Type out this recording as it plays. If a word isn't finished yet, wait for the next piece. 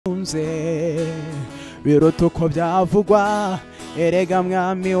nkunze biruta uko byavugwa erega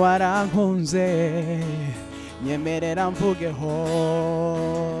mwami warankunze nyemerera mvugeho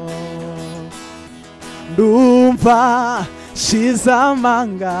ndumva shize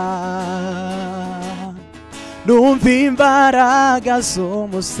amanga ndumva imbaraga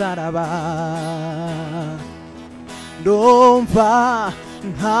z'umusaraba ndumva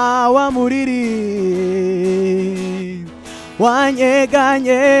nk'awamuriri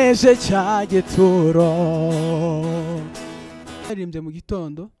wanyeganyeje cya gituro. Naririmbye mu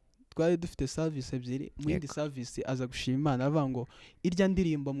gitondo twari dufite service ebyiri mu yindi service aza gushima Imana avuga ngo irya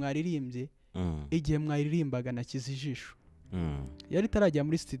ndirimbo mwaririmbye igihe mwaririmbaga NAKIZE IJISHO yari tarajya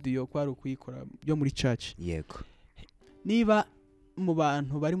muri studio kwari ukuyikora byo muri church. Yego, niba mu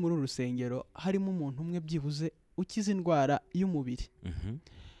bantu bari muri urusengero harimo umuntu umwe byibuze ukiza indwara y'umubiri,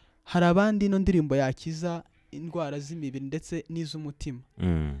 hari abandi no ndirimbo yakiza indwara z'imibiri ndetse n'iz'umutima.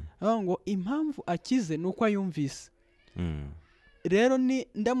 Ngo impamvu akize nuko ayumvise. Rero ni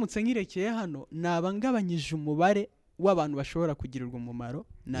ndamutse nkirekeye hano nabangabanyije umubare w'abantu bashobora kugirirwa umumaro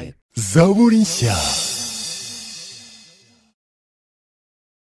nayo. Zaburi nshya.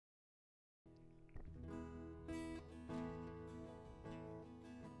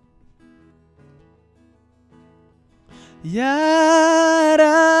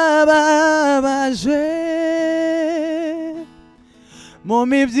 Yarababaje mu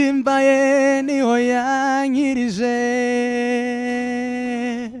mibyimba ye niho yankirije,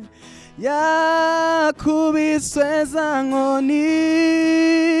 yakubiswe za nkoni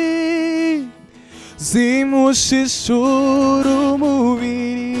zimushishura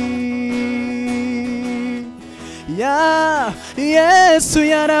umubiri, Yesu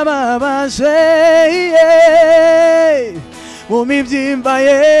yarababaje mu mibyimba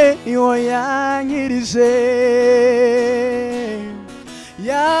ye niho yankirije,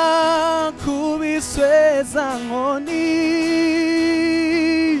 yakubiswe za nkoni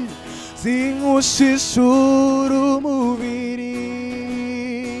zimushishura umubiri,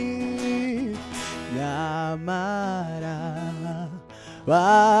 nyamara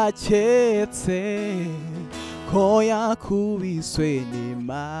baketse ko yakubiswe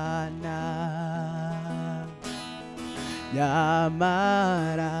n'Imana,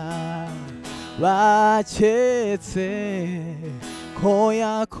 nyamara baketse ko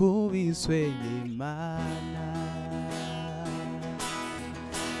yakubiswe n'Imana.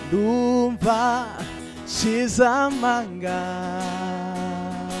 Ndumva shize amanga,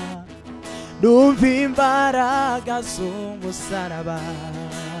 ndumva imbaraga z'umusaraba,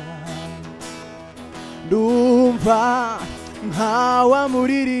 ndumva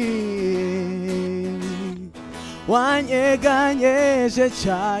nk'awamuriri wanyeganyeje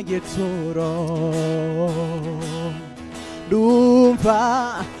cya gituro, ndumva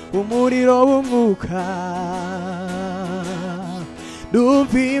umuriro w'umwuka,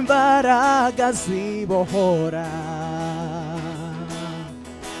 ndumva imbaraga zibohora,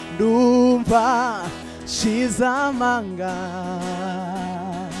 ndumva shize amanga,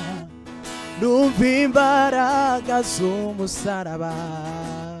 ndumva imbaraga z'umusaraba,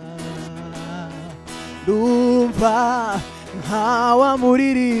 ndumva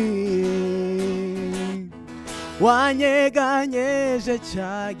nk'awamuriri wanyeganyeje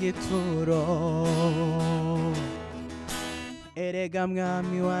cya gituro, erega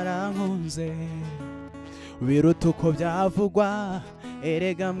mwami warankunze biruta uko byavugwa,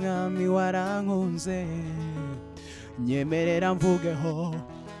 erega mwami warankunze nyemerera mvugeho,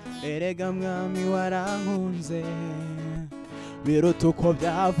 erega mwami warankunze biruta uko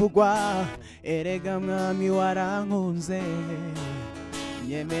byavugwa, erega mwami warankunze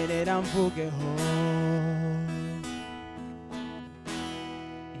nyemerera mvugeho,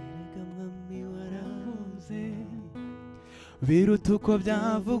 erega mwami warankunze biruta uko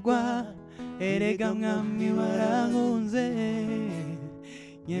byavugwa, erega mwami warankunze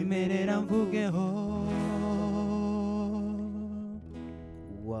nyemerera mvugeho.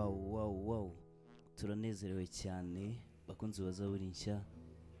 Wow, turanezerewe cyane bakunzi ba Zaburi nshya,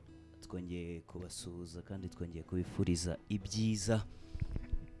 twongeye kubasuhuza kandi twongeye kubifuriza ibyiza.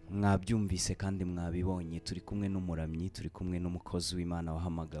 Mwabyumvise kandi mwabibonye, turi kumwe n'umuramyi, turi kumwe n'umukozi w'Imana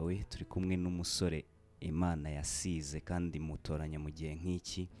wahamagawe, turi kumwe n'umusore Imana yasize kandi mutoranya mu gihe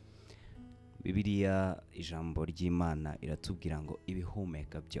nk'iki. Bibiliya ijambo ry'Imana iratubwira ngo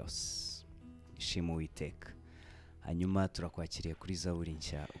ibihumeka byose ishima Uwiteka. Hanyuma turakwakiriye kuri Zaburi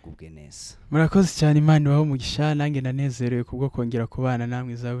nshya, ugubwe neza. Murakoze cyane, Imana ibahe umugisha, nanjye nanezerewe kubwo kongera kubana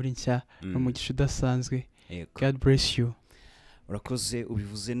namwe Zaburi nshya, n'umugisha udasanzwe. God bless you. Urakoze,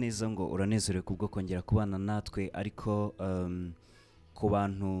 ubivuze neza ngo uranezerewe kubwo kongera kubana natwe, ariko ku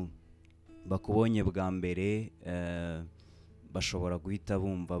bantu bakubonye bwa mbere bashobora guhita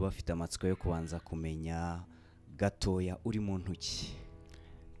bumva bafite amatsiko yo kubanza kumenya gatoya uri mu ntoki.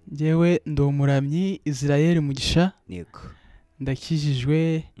 Njyewe ndi umuramyi Israel Mugisha, Yego.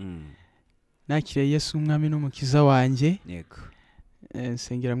 ndakijijwe, nakiriye Yesu umwami n'umukiza wanjye. Yego.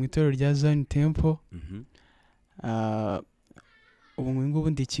 Nsengera mu itorero rya Zion Temple. Ubu ngubu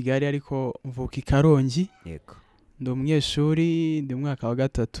ndi Kigali ariko mvuka i Karongi. Yego. Ndi umunyeshuri, ndi mwaka wa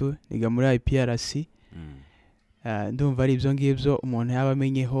 3, niga muri IPRC. Ndumva ari ibyo ngibyo umuntu yaba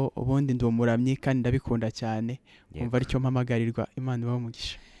amenyeho, ubundi ndi umuramyi kandi ndabikunda cyane. Umva aricyo mpamagarirwa, Imana ibahe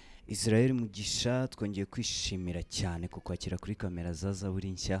umugisha. Israel Mugisha, twongeye kwishimira cyane kukwakira kuri kamera za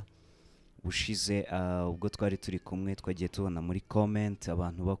Zaburi Nshya. Bushize ubwo twari turi kumwe twagiye tubona muri comment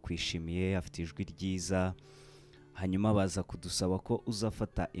abantu bakwishimiye, afite ijwi ryiza, hanyuma baza kudusaba ko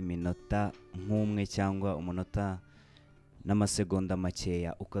uzafata iminota nk'umwe cyangwa umunota n'amasegonda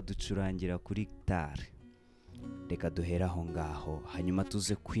makeya ukaducurangira kuri gitari. Reka duhera aho ngaho hanyuma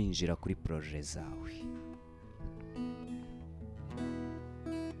tuze kwinjira kuri projet zawe.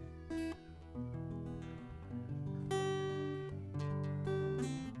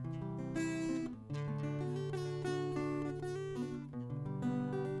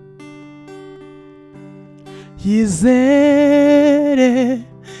 Yizere,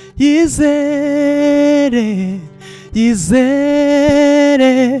 yizere,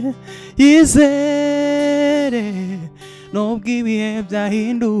 yizere, yizere, nubwo ibihe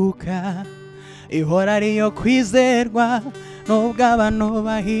byahinduka, ihora ariyo kwizerwa, nubwo abantu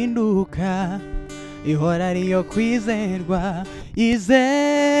bahinduka, ihora ariyo kwizerwa.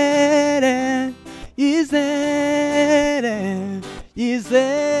 Yizere, yizere,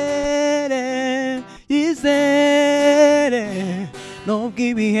 yizere, yizere, nubwo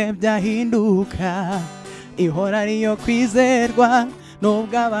ibihe byahinduka, ihora ariyo kwizerwa,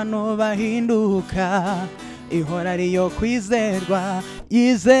 nubwo abantu bahinduka, ihora ariyo kwizerwa.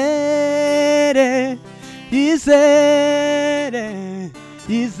 Yizere, yizere,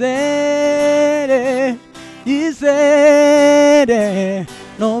 yizere, yizere,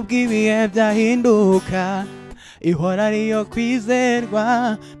 nubwo ibihe byahinduka, ihora ariyo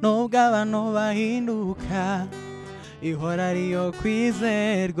kwizerwa, nubwo abantu bahinduka, ihora ariyo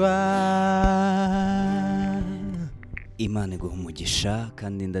kwizerwa. Imana iguha umugisha,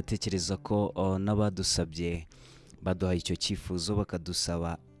 kandi ndatekereza ko n'abadusabye baduhaye icyo cyifuzo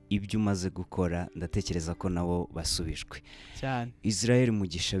bakadusaba ibyo umaze gukora, ndatekereza ko nabo basubijwe cyane. Israel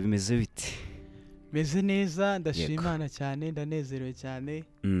Mugisha, bimeze bite? Meze neza, ndashima Imana cyane, ndanezerewe cyane.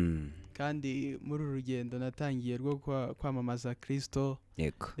 Kandi muri uru rugendo natangiye rwo kwamamaza Kristo,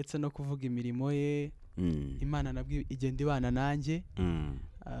 ndetse no kuvuga imirimo ye. Imana nabwo igenda ibana nanjye.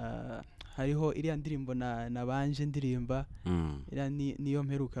 Hariho iriya ndirimbo nabanje ndirimba, iriya niyo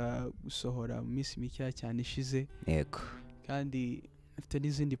mperuka gusohora mu minsi mike cyane ishize. Kandi mfite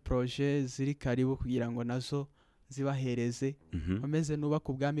n'izindi projet ziri karibu kugira ngo nazo zibahereze, bameze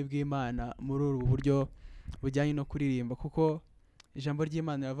nubaka ubwami bw'Imana muri ubu buryo bujyanye no kuririmba, kuko ijambo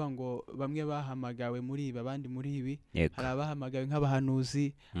ry'Imana riravuga ngo bamwe bahamagawe muri ibi, abandi muri ibi. Hari abahamagawe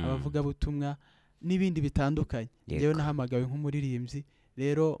nk'abahanuzi, abavugabutumwa n'ibindi bitandukanye. Njyewe nahamagawe nk'umuririmbyi,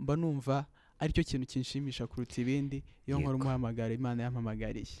 rero mba numva aricyo kintu kinshimisha kuruta ibindi iyo nkora umuhamagaro Imana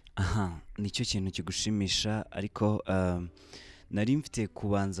yampamagariye. Nicyo kintu kigushimisha. Ariko nari mfite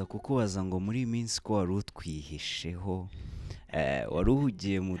kubanza kukubaza ngo muri minsi ko wari utwihisheho, wari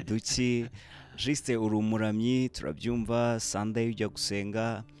uhugiye mu duki, juste uri umuramyi turabyumva, Sunday ujya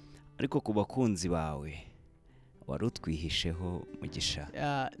gusenga, ariko ku bakunzi bawe wari utwihisheho Mugisha.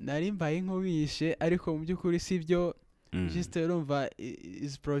 Nari mbaye nk'ubihishe, ariko mu by'ukuri sibyo. Juste urumva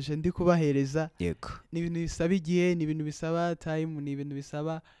izi projet ndi kubahereza ni ibintu bisaba igihe, ni ibintu bisaba time, ni ibintu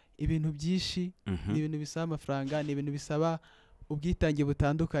bisaba ibintu byinshi, ni ibintu bisaba amafaranga, ni ibintu bisaba ubwitange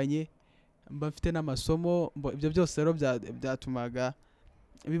butandukanye. Mba mfite n'amasomo, ibyo byose rero byatumaga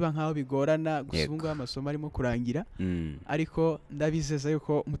biba nkaho bigorana. Gusa ubu ngubu amasomo arimo kurangira, ariko ndabizeza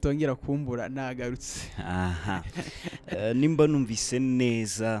yuko mutongera kumbura nagarutse. Nimba numvise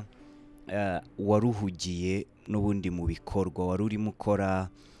neza, waruhugiye n'ubundi mu bikorwa, wari urimo ukora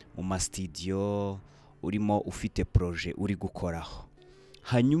mu mastudio, urimo ufite projet uri gukoraho.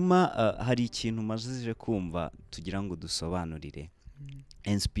 Hanyuma hari ikintu mazije kumva tugira ngo dusobanurire.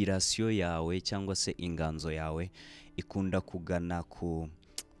 Inspiration yawe cyangwa se inganzo yawe ikunda kugana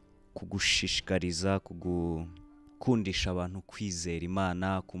kugushishikariza, kugukundisha abantu kwizera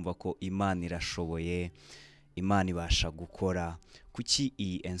Imana, kumva ko Imana irashoboye, Imana ibasha gukora. Kuki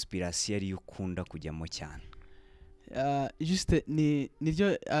iyi inspiration ari ukunda kujyamo cyane? juste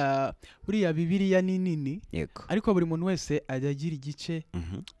nibyo buriya Bibiliya ni nini yego ariko buri muntu wese ajya agira igice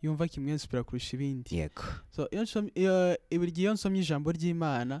yumva kimwensipira kurusha ibindi yego so iyo nsomye ijambo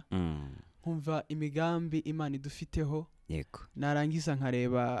ry'Imana nkumva imigambi Imana idufiteho yego narangiza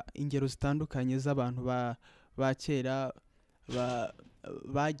nkareba ingero zitandukanye z'abantu ba kera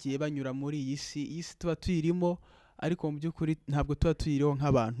bagiye banyura muri iyi si tuba tuyirimo ariko mu by'ukuri ntabwo tuba tuyiriho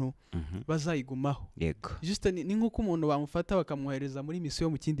nk'abantu bazayigumaho yego juste ni nk'uko umuntu bamufata bakamwohereza muri misiyo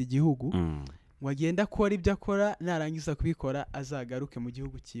mu kindi gihugu ngo agenda akora ibyo akora narangiza kubikora azagaruke mu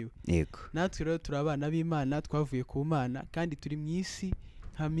gihugu cyiwe yego natwe rero turi abana b'Imana twavuye ku Mana kandi turi mu isi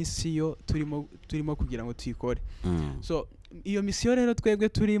nka misiyo turimo kugira ngo tuyikore so iyo misiyo rero twebwe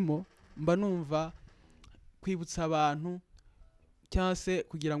turimo mba numva kwibutsa abantu cyangwa se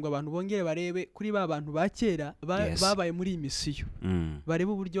kugira ngo abantu bongere barebe kuri ba bantu ba kera babaye muri iyi misiyo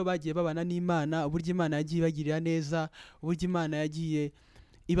barebe uburyo bagiye babana n'Imana uburyo Imana yagiye bagirira neza uburyo Imana yagiye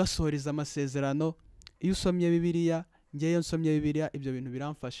ibasohoreza amasezerano iyo usomye Bibiliya ngeyo nsomye Bibiliya ibyo bintu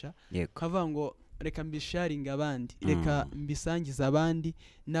biramfasha kavuga ngo reka mbisharinga abandi reka mbisangiza abandi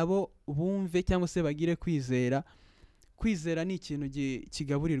nabo bumve cyangwa se bagire kwizera ni ikintu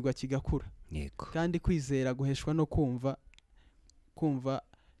kigaburirwa kigakura kandi kwizera guheshwa no kumva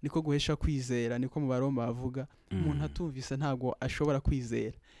niko guhesha kwizera niko mu Baroma bavuga umuntu atumvise ntago ashobora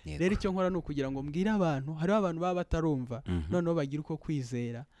kwizera rero icyo nkora no kugira ngo mbwire abantu hari abantu baba batarumva noneho bagira uko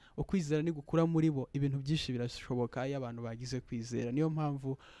kwizera ukwizera ni gukura muri bo ibintu byinshi birashoboka iyo abantu bagize kwizera niyo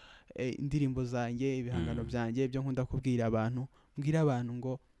mpamvu indirimbo zanjye ibihangano byanjye byo nkunda kubwira abantu mbwira abantu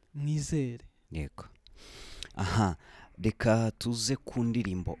ngo mwizere yego aha reka tuze ku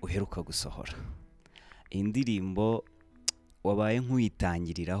ndirimbo uheruka gusohora indirimbo wabaye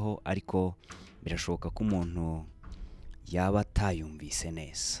nk'uyitangiriraho ariko birashoboka ko umuntu yaba atayumvise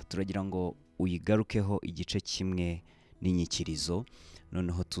neza turagira ngo uyigarukeho igice kimwe n'inyikirizo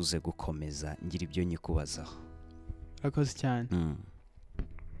noneho tuze gukomeza ngira ibyo nyikubazaho urakoze cyane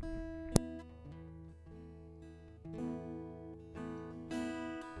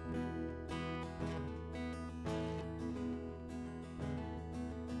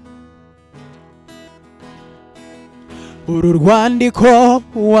uru rwandiko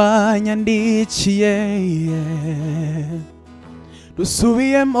wanyandikiye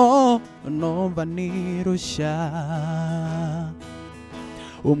rusubiyemo numva nirushya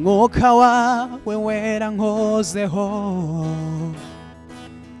umwuka wawe wera nkozeho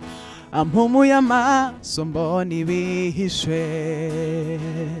ampumuye amaso mbona ibihishwe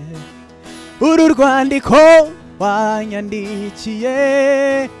uru rwandiko wanyandikiye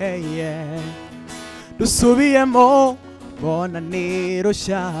rusubiyemo mbona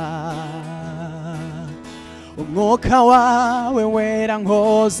nirushya umwuka wawe wera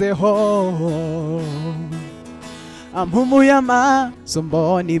nkozeho ampumuye amaso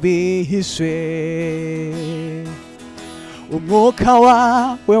mbona ibihishwe umwuka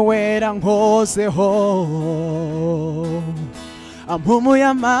wawe wera nkozeho ampumuye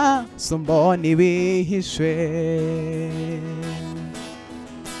amaso mbona ibihishwe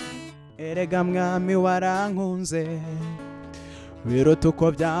erega mwami warankunze biruta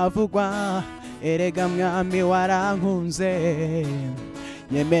uko byavugwa erega mwami warankunze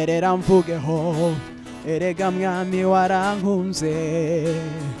nyemerera mvugeho erega mwami warankunze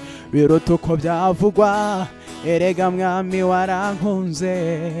biruta uko byavugwa erega mwami warankunze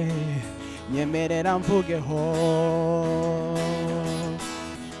nyemerera mvugeho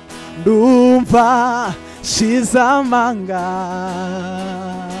ndumva shizamanga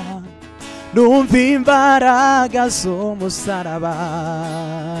numva imbaraga z'umusaraba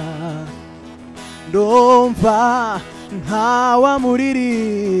ndumva nkawa muriri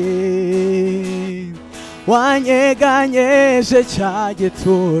wanyeganyeje cya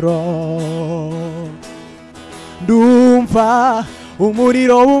gituro ndumva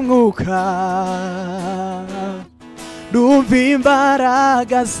umuriro w'umwuka ndumva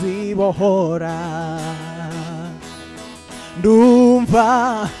imbaraga zibohora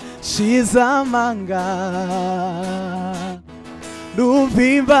ndumva shizamanga ndumva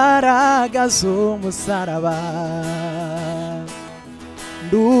imbaraga z'umusaraba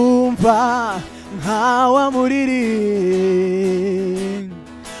ndumva nkawa muriri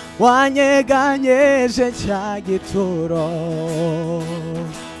wanyeganyeje cya gituro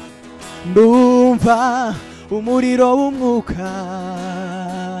ndumva umuriro w'umwuka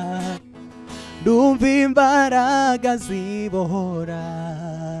ndumva imbaraga zibohora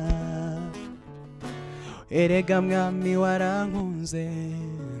erega mwami warankunze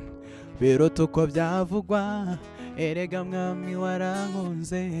biruta uko byavugwa erega mwami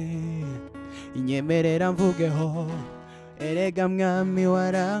warankunze inyemerera mvugeho erega mwami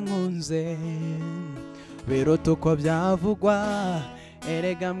warankunze biruta uko byavugwa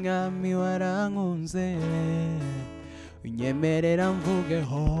erega mwami warankunze inyemerera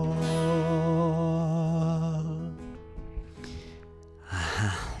mvugeho.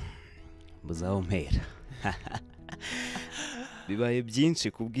 Buzaho mpera bibaye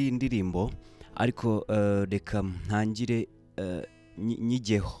byinshi kubw'indirimbo ariko reka ntangire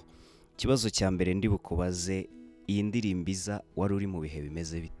nyigeho. Ikibazo cya mbere ndi bukubaze, iyi ndirimbo iza wari uri mu bihe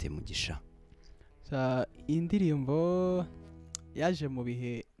bimeze bite Mugisha? Indirimbo yaje mu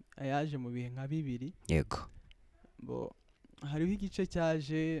bihe nka bibiri. Yego. Hariho igice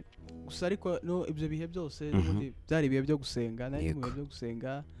cyaje gusa ariko no ibyo bihe byose byari ibihe byo gusenga, nari mu bihe byo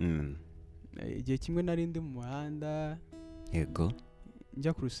gusenga. Igihe kimwe nari ndi mu muhanda. Yego.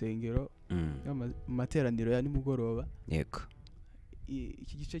 Njya ku rusengero mu materaniro ya nimugoroba. Yego.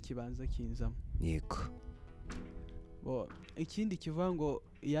 Iki gice kibanza kinzamo. Yego. Ikindi kivuga ngo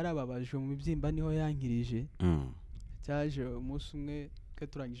yarababajwe mu bibyimba niho yankirije. Cyaje umunsi umwe ko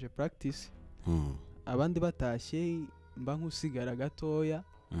turangije practice. Abandi batashye mba nkusigara gatoya.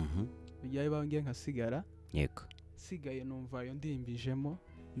 Bijyaye bangiye nkasigara. Yego. Sigaye numva yo ndimbijemo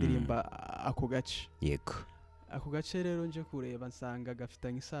ndirimba ako gace. Yego. Ako gace rero nje kureba nsanga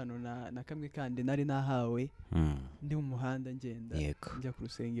gafitanye isano na kamwe kandi nari nahawe ndi mu muhanda ngenda njya ku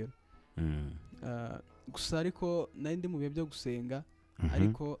rusengero. Gusa ariko nari ndi mu bihe byo gusenga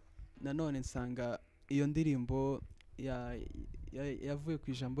ariko nanone nsanga iyo ndirimbo yavuye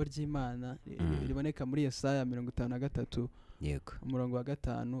ku ijambo ry'Imana riboneka muri Yesaya 53. Yego. Umurongo wa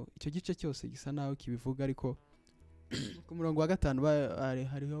 5 icyo gice cyose gisa naho kibivuga ariko ku murongo wa 5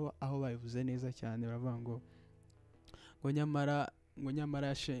 hariho aho bayivuze neza cyane baravuga ngo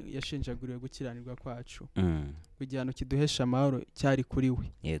nyamara yashenjaguriwe gukiranirwa kwacu kugirano kiduhesha amahoro cyari kuri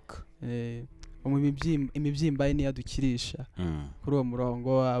we. Yego. Imibyimba ye niyadukirisha. Kuri uwo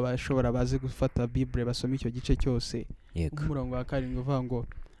murongo abashobora baze gufata Bible basoma icyo gice cyose. Umurongo wa 7 uvuga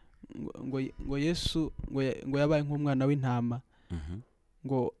ngo Yesu ngo yabaye nk'umwana w'intama.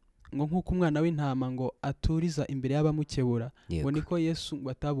 Ngo nk'uko umwana w'intama ngo aturiza imbere y'abamukebura, ngo niko Yesu ngo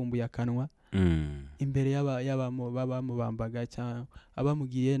atabumbuye akanwa imbere y'abamubambaga cyangwa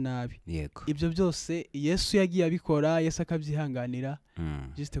abamugiye nabi. Ibyo byose Yesu yagiye abikora, Yesu akabyihanganira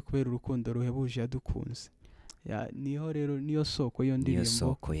juste kubera urukundo ruhebuje yadukunze. Niho rero niyo soko yo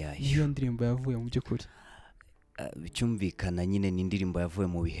ndirimbo yavuye mu by'ukuri. Bicyumvikana nyine ni indirimbo yavuye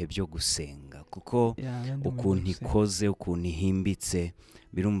mu bihe byo gusenga kuko ukuntu ikoze, ukuntu ihimbitse,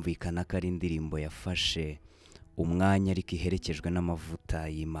 birumvikana ko ari indirimbo yafashe umwanya ariko iherekejwe n'amavuta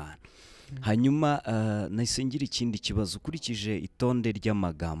y'Imana. Hanyuma nasengira ikindi kibazo, ukurikije itonde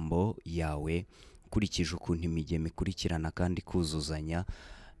ry'amagambo yawe, ukurikije ukuntu imigemo ikurikirana kandi kuzuzanya,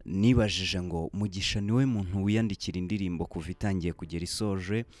 nibajije ngo Mugisha niwe muntu wiyandikira indirimbo kuva itangiye kugera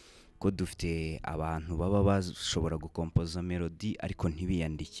isoje, ko dufite abantu baba bashobora gukompoza melody ariko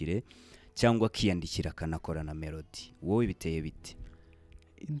ntibiyandikire cyangwa kiyandikira akanakora na melody? Wowe biteye bite?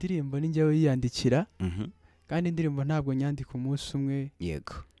 Indirimbo ni njyewe yiyandikira kandi indirimbo ntabwo nyandika umunsi umwe.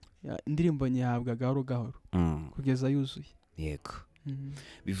 Yego. Indirimbo nyihabwa gahoro gahoro kugeza yuzuye. Yego.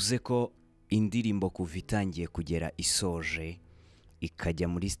 Bivuze ko indirimbo kuva itangiye kugera isoje ikajya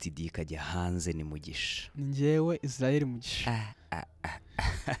muri studio ikajya hanze ni Mugisha? Ni njyewe Israel Mugisha.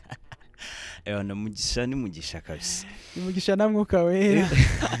 Na Mugisha ni Mugisha kabisa. Ni Mugisha na Mwuka Wera.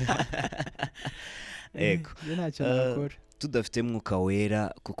 Yego. Ntacyo nakora tudafite Mwuka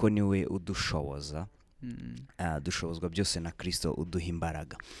Wera kuko niwe udushoboza. Dushobozwa byose na Kristo uduha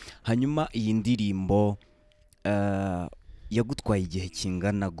imbaraga. Hanyuma iyi ndirimbo yagutwaye igihe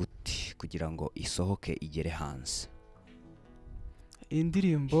kingana gute kugira ngo isohoke igere hanze?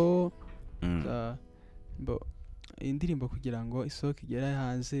 Indirimbo kugira ngo isohoke igere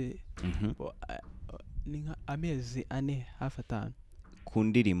hanze ni nka amezi 4 hafi 5 ku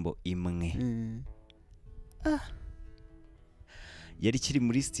ndirimbo imwe. Yari kiri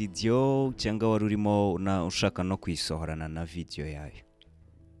muri studio cyangwa wari urimo ushaka no kwisohorana na video yayo?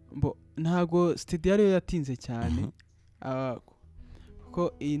 Ntago studio ariyo yatinze cyane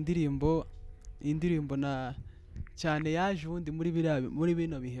kuko iyi ndirimbo na cyane yaje ubundi muri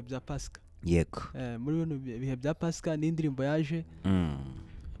bino bihe bya Pasika. Yego. Muri bino bihe bya Pasika ni indirimbo yaje.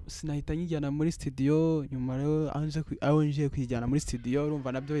 Sinahita nyijyana muri studio, nyuma rero aho nje kwijyana muri studio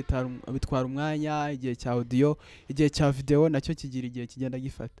urumva nabyo bitwara umwanya, igihe cya audio, igihe cya video nacyo kigira igihe kigenda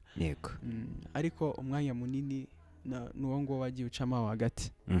gifata. Yego. Ariko umwanya munini nuwo ngo wagiye ucama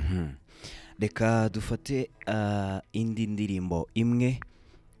hagati. Reka dufate indi ndirimbo imwe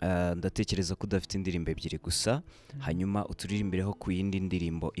ndatekereza ko udafite indirimbo ebyiri gusa hanyuma uturirimbireho ku yindi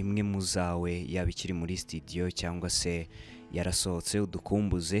ndirimbo imwe mu zawe yaba ikiri muri studio cyangwa se yarasohotse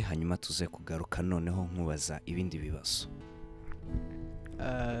udukumbuze hanyuma tuze kugaruka noneho nkubaza ibindi bibazo.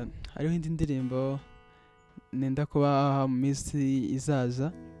 Hariho indi ndirimbo nenda kuba mu minsi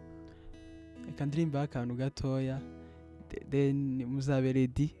izaza, reka ndirimba akantu gatoya then muzabe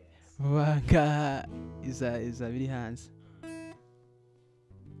ready vuba ngaha iza biri hanze.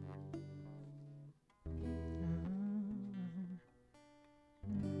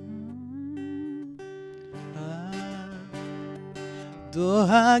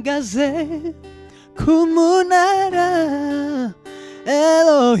 Duhagaze ku munara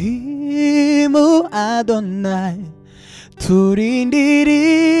Elohimu Adonai,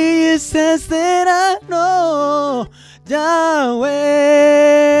 turindiriye isezerano ryawe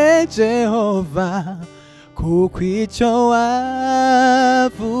Jehova, kuko icyo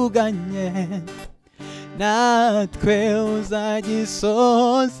wavuganye natwe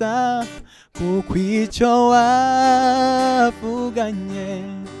uzagisohoza, kuko icyo wavuganye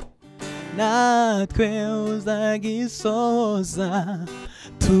natwe uzagisohoza,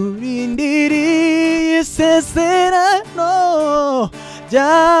 turindiriye isezerano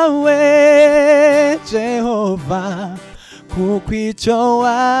ryawe Jehova, kuko icyo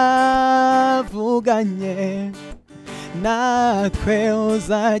wavuganye natwe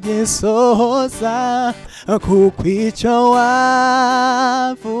uzagisohoza, kuko icyo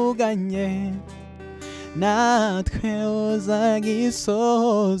wavuganye natwe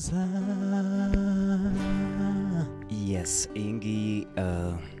uzagisohoza. Yes, iyi ngiyi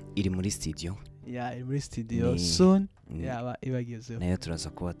iri muri studio. Iri muri studio soon yaba ibagezeho, nayo turaza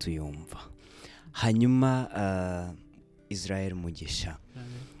kuba tuyumva. Hanyuma Israel Mugisha,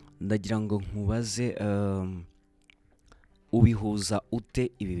 ndagira ngo nkubaze ubihuza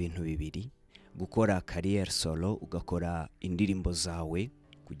ute ibi bintu bibiri, gukora career solo ugakora indirimbo zawe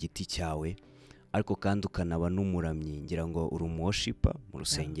ku giti cyawe, ariko kandi ukanaba n'umuramyi, ngira ngo uri worshipper mu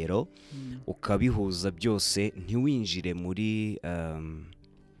rusengero, ukabihuza byose ntiwinjire muri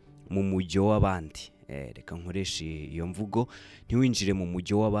mu mujyo w'abandi, reka nkoresha iyo mvugo, ntiwinjire mu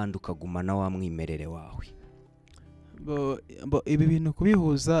mujyo w'abandi ukagumana wa mwimerere wawe. Ibi bintu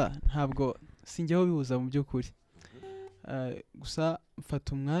kubihuza ntabwo sinjyeho bihuza mu by'ukuri, gusa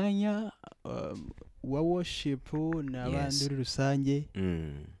mfata umwanya wa worship n'abandi muri rusange,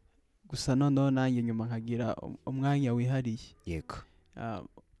 gusa noneho nanjye nyuma nkagira umwanya wihariye. Yego,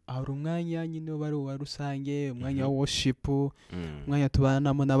 hari umwanya nyine wari uwa rusange, umwanya wa worship, umwanya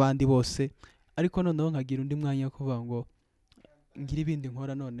tubanamo n'abandi bose, ariko noneho nkagira undi mwanya wo kuvuga ngo ngira ibindi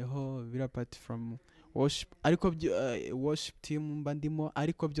nkora noneho bira part from worship, ariko worship team mba ndimo,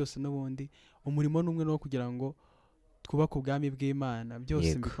 ariko byose n'ubundi umurimo n'umwe no kugira ngo twubake ubwami bw'Imana,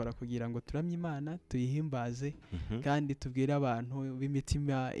 byose mbikora kugira ngo turamye Imana, tuyihimbaze, kandi tubwire abantu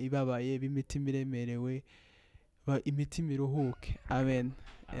b'imitima ibabaye, b'imitima iremerewe, imitima iruhuke. Amen.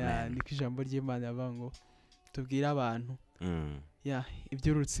 Niko ijambo ry'Imana yavuga ngo tubwire abantu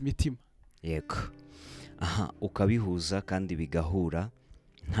ibyurutse imitima. Yego, aha ukabihuza kandi bigahura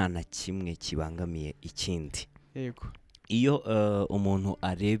nta na kimwe kibangamiye ikindi. Yego, iyo umuntu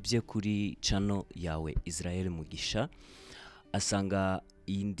arebye kuri channel yawe Israel Mugisha, asanga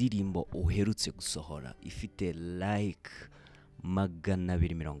iyi ndirimbo uherutse gusohora ifite like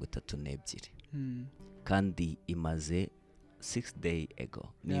 232, kandi imaze 6 days ago,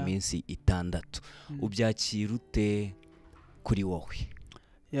 ni iminsi 6. Ubyakira ute kuri wowe?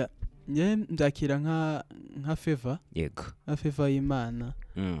 nge ndakira nka favor. Yego, nka favor y'Imana.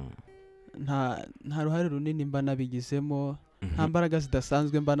 nta ruhare runini mba nabigizemo, nta mbaraga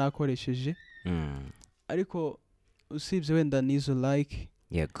zidasanzwe mba nakoresheje, ariko usibye wenda n'izo like.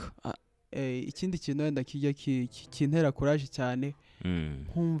 Yego, ikindi kintu wenda kijya kintera courage cyane,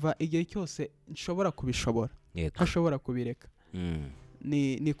 nkumva igihe cyose nshobora kubishobora, ntashobora kubireka,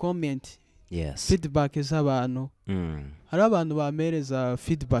 ni comment, feedback z'abantu. Hari abantu bamereza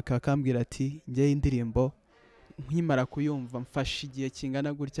feedback akambwira ati njye indirimbo nkimara kuyumva mfashe igihe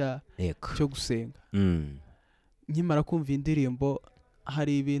kingana gutya cyo gusenga, nkimara kumva indirimbo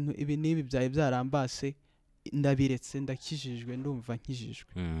hari ibintu ibi nibi byaye byarambase, ndabiretse, ndakijijwe, ndumva nkijijwe.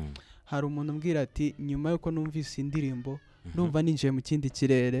 Hari umuntu umbwira ati nyuma yuko numvise indirimbo ndumva ninjiye mu kindi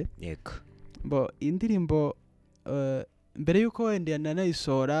kirere. Yego, indirimbo mbere yuko wenda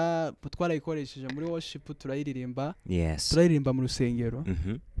nanayisora twarayikoresheje muri worship, turayiririmba, turayiririmba mu rusengero,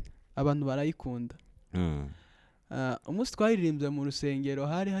 abantu barayikunda. Umunsi twaririmbye mu rusengero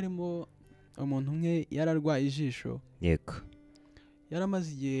hari harimo umuntu umwe yararwaye ijisho. Yego,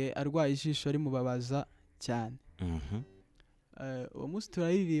 yaramaze igihe arwaye ijisho rimubabaza cyane. uwo munsi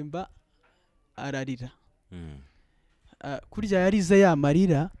turaririmba ararira kurya yarize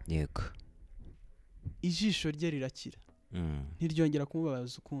yamarira yego ijisho rye rirakira ntiryongera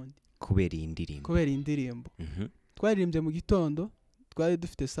kumubabaza ukundi kubera iyi ndirimbo twaririmbye mu gitondo twari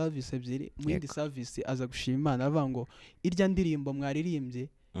dufite service ebyiri mu yindi service aza gushima Imana avuga ngo irya ndirimbo mwaririmbye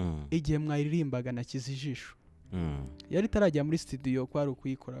igihe mwaririmbaga nakize ijisho yari tarajya muri studio kwari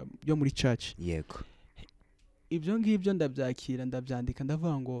ukuyikora byo muri church yego ibyo ngibyo ndabyakira ndabyandika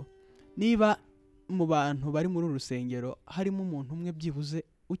ndavuga ngo niba mu bantu bari muri urusengero harimo umuntu umwe byibuze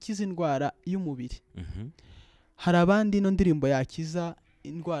ukiza indwara y'umubiri hari abandi ino ndirimbo yakiza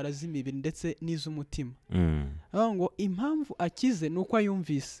indwara z'imibiri ndetse n'iz'umutima ngo impamvu akize nuko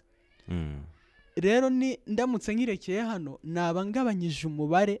ayumvise rero ni ndamutse nkirekeye hano naba ngabanyije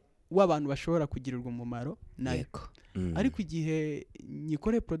umubare w'abantu bashobora kugirirwa umumaro nayo ariko igihe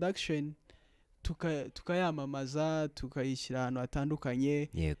nyikore production tukayamamaza tukayishyira ahantu hatandukanye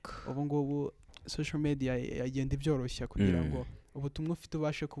ubu ngubu social media yagenda ibyoroshya kugira ngo ubutumwa ufite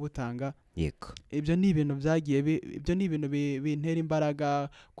ubashe kubutanga ibyo ni ibintu byagiye ibyo ni ibintu bintera imbaraga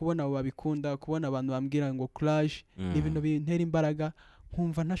kubona abo babikunda kubona abantu bambwira ngo courage ni ibintu bintera imbaraga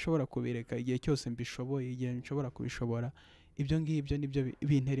nkumva ntashobora kubireka igihe cyose mbishoboye igihe nshobora kubishobora ibyo ngibyo nibyo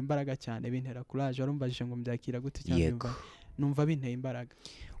bintera imbaraga cyane bintera courage warumbajije ngo mbyakira gute cyangwa numva binteye imbaraga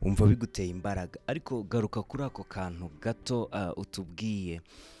umva biguteye imbaraga ariko garuka kuri ako kantu gato utubwiye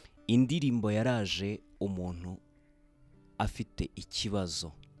indirimbo yaraje umuntu afite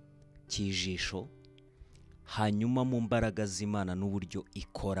ikibazo cy'ijisho hanyuma mu mbaraga z'Imana n'uburyo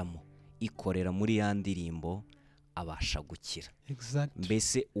ikorera muri ya ndirimbo abasha gukira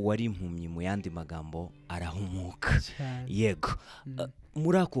mbese uwari impumyi mu yandi magambo arahumuka yego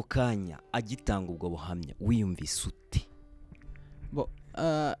muri ako kanya agitanga ubwo buhamya wiyumvise ute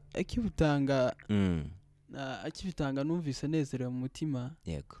akibitanga numvise nezerewe mu mutima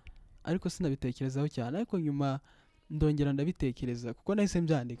yego ariko sinabitekerezaho cyane ariko nyuma ndongera ndabitekereza kuko nahise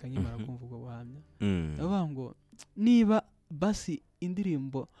mbyandika nkimara kumva ubwo buhamya ndavuga ngo niba basi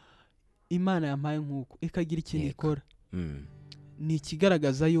indirimbo Imana yampaye nk'uko ikagira ikintu ikora ni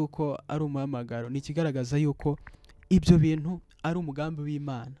ikigaragaza yuko ari umuhamagaro ni ikigaragaza yuko ibyo bintu ari umugambi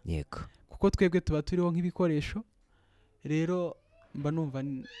w'Imana kuko twebwe tuba turiho nk'ibikoresho rero mba numva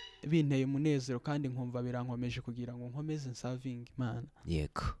binteye umunezero kandi nkumva birankomeje kugira ngo nkomeze nsavinge Imana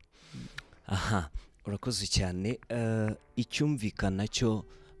yego aha urakoze cyane icyumvikana cyo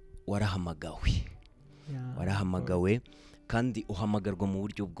warahamagawe kandi uhamagarwa mu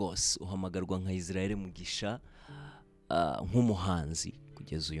buryo bwose uhamagarwa nka Israel Mugisha nk'umuhanzi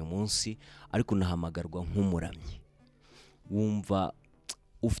kugeza uyu munsi ariko unahamagarwa nk'umuramyi wumva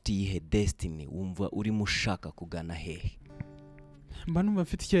ufite iyihe destiny wumva urimo ushaka kugana hehe mba numva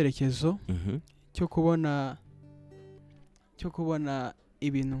mfite icyerekezo cyo kubona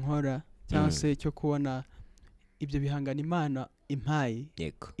ibintu nkora cyangwa se cyo kubona ibyo bihangana Imana impaye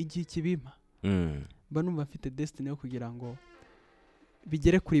igihe kibimpa mba numva mfite destiny yo kugira ngo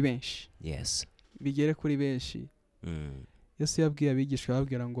bigere kuri benshi bigere kuri benshi Yesu yabwiye abigisha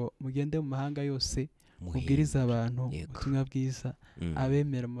babwira ngo mugende mu mahanga yose mubwiriza abantu ubutumwa bwiza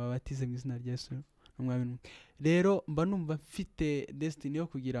abemera mubabatize mu izina rya Yesu rero mba numva mfite destiny yo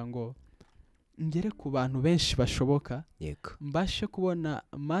kugira ngo ngere ku bantu benshi bashoboka mbashe kubona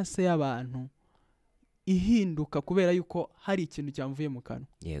masse y'abantu ihinduka kubera yuko hari ikintu cyamvuye mu kanwa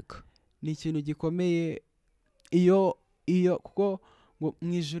ni ikintu gikomeye iyo kuko ngo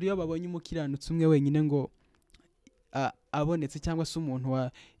mu ijuru iyo babonye umukiranutsi umwe wenyine ngo abonetse cyangwa se umuntu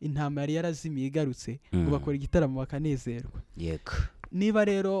wa intama yari yarazimiye igarutse ngo bakora igitaramo bakanezerwa niba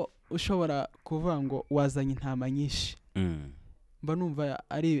rero ushobora kuvuga ngo wazanye intama nyinshi mba numva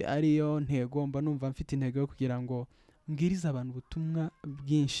ariyo ntego mba numva mfite intego yo kugira ngo mbwirize abantu ubutumwa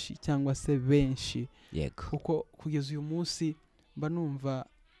bwinshi cyangwa se benshi kuko kugeza uyu munsi mba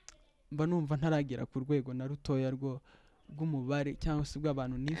numva ntaragera ku rwego na rutoya rw'umubare cyangwa se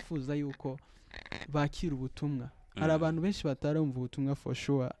bw'abantu nifuza yuko bakira ubutumwa hari abantu benshi batarumva ubutumwa for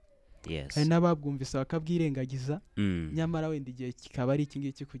sure hari n'ababwumvise bakabwirengagiza nyamara wenda igihe kikaba ari iki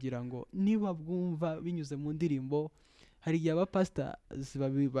ngiki kugira ngo niba bwumva binyuze mu ndirimbo hari igihe abapasita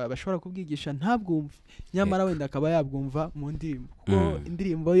bashobora kubwigisha ntabwumve nyamara wenda akaba yabwumva mu ndirimbo kuko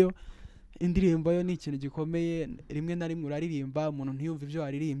indirimbo yo ni ikintu gikomeye rimwe na rimwe uraririmba umuntu ntiyumve ibyo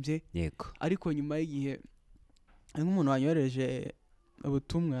waririmbye ariko nyuma y'igihe nk'umuntu wanyohereje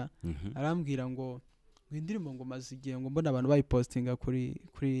ubutumwa arambwira ngo indirimbo ngo maze igihe ngo mbona abantu bayipostinga ku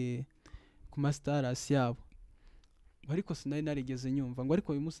mastarasi yabo ariko sinari narigeze nyumva ngo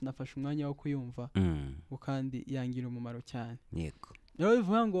ariko uyu munsi nafashe umwanya wo kuyumva ngo kandi yangira umumaro cyane rero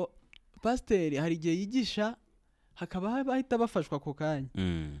bivuga ngo pasiteri hari igihe yigisha hakaba bahita bafashwa ako kanya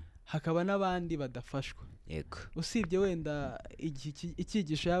hakaba n'abandi badafashwa yego usibye wenda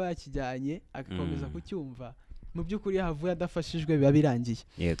icyigisho yaba yakijyanye agakomeza kucyumva mu by'ukuri yahavuye adafashijwe biba birangiye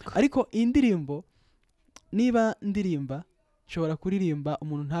yego ariko indirimbo niba ndirimba nshobora kuririmba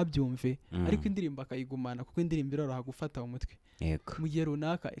umuntu ntabyumve ariko indirimbo akayigumana kuko indirimbo iroroha gufata umutwe yego mu gihe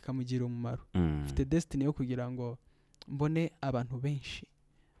runaka ikamugira umumaro mfite destiny yo kugira ngo mbone abantu benshi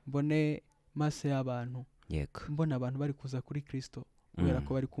mbone masse y'abantu yego mbona abantu bari kuza kuri Kristo kubera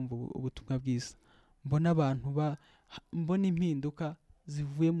ko bari kumva ubutumwa bwiza mbona abantu mbona impinduka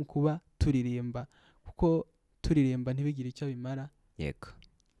zivuye mu kuba turirimba kuko turirimba ntibigire icyo bimara yego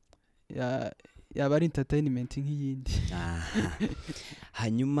yaba ari entertainment nk'iyindi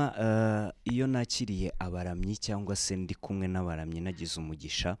hanyuma iyo nakiriye abaramyi cyangwa se ndi kumwe n'abaramyi nagize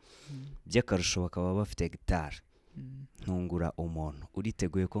umugisha by'akarusho bakaba bafite gitari ntungura umuntu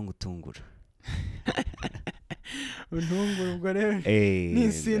uriteguye ko ngutungura untungura ubwo rero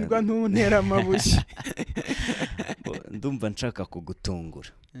nisindwa ntuntera amabuye ndumva nshaka kugutungura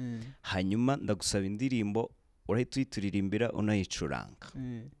hanyuma ndagusaba indirimbo urahita uyituririmbira unayicuranga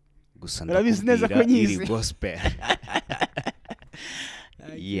gusa ndakubwira iri gospel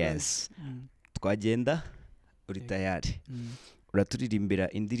yes twagenda uri tayari uraturirimbira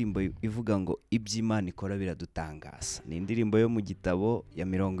indirimbo ivuga ngo iby'Imana ikora biradutangaza ni indirimbo yo mu gitabo ya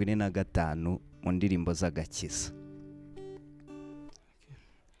 45 mu ndirimbo z'agakiza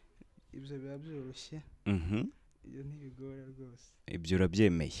ibyo biba byoroshye iyo ntibigora rwose ibyo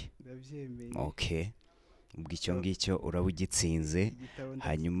urabyemeye ndabyemeye okay ubwo icyo ngicyo urabugitsinze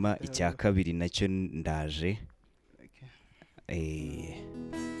hanyuma icya kabiri nacyo ndaje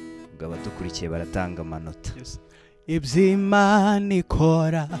ubwo abatukurikiye baratanga amanota iby'Imana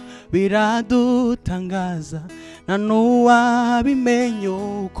ikora biradutangaza nta n'uwabimenya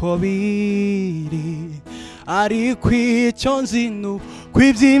uko biri ariko icyo nzi nuko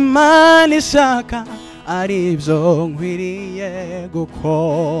iby'Imana ishaka ari byo nkwiriye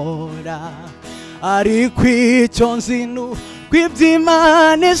gukora ariko icyo nzi nuko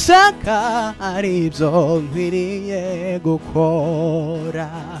iby'Imana ishaka ari byo nkwiriye gukora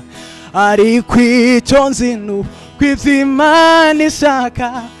ariko icyo nzi nuko iby'Imana ishaka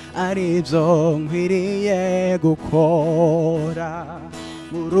ari byo nkwiriye gukora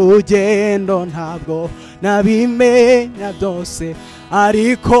mu rugendo ntabwo nabimenya byose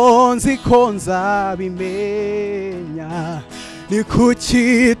ariko nzi ko nzabimenya ni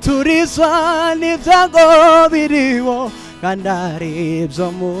kuki turizwa n'ibyago biriho kandi ari byo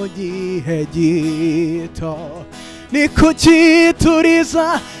mu gihe gito ni kuki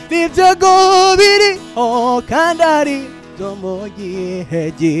turizwa n'ibyago biriho kandi ari byo mu gihe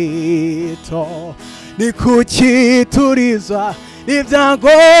gito ni kuki turizwa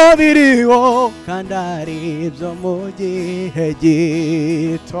n'ibyago biriho kandi ari byo mu gihe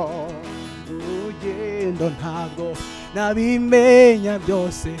gito urugendo ntabwo nabimenya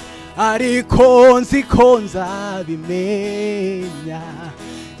byose ariko nzi ko nzabimenya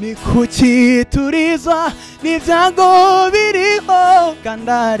ni kuki turizwa n'ibyago biriho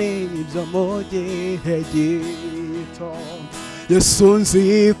kandi ari byo mu gihe gito Yesu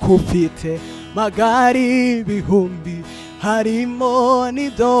nzi ko ufite magari ibihumbi harimo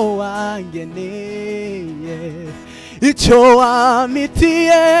n'ibyo wangeneye icyo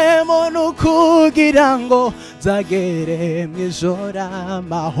wamitiyemo nukugira ngo nzagere mu ijoro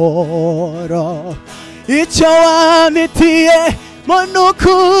amahoro icyo wamitiyemo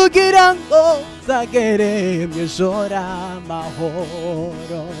nukugira ngo nzagere mu ijoro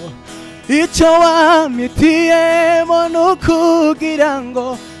amahoro icyo wamitiyemo nukugira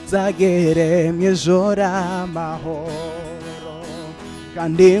ngo nzagere mu ijoro amahoro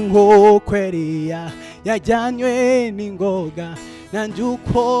kandi nk'uko Eliya yajyanywe n'ingoga nanjye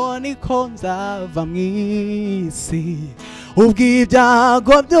uko niko nzava mu isi ubwo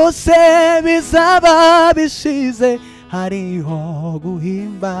ibyago byose bizaba bishize hariho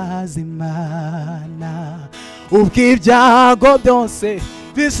guhimbaza Imana ubwo ibyago byose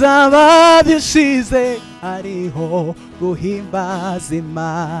bizaba bishize hariho guhimbaza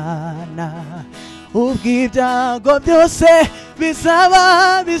Imana ubwo ibyago byose bizaba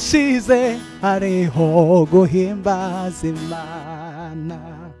bishize hariho guhimbaza Imana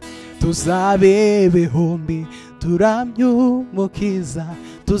tuzabe ibihumbi turamye umukiza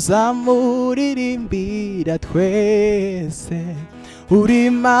tuzamuririmbira twese uri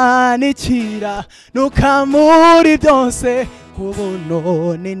Imana ikira nukamuri byose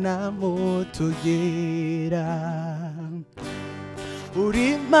kubuno ni namutugira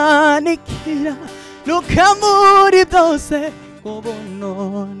uri Imana ikira nukamuri byose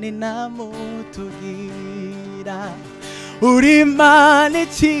kubuno ni namutugira tugira uri Imana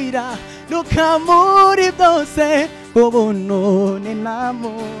ikiranuka muri byose ubuntu ni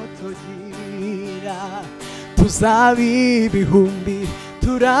namo tugira tuzaba ibihumbi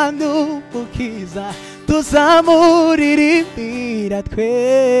turandukiza tuzamuririmbira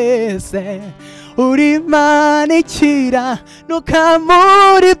twese uri Imana ikiranuka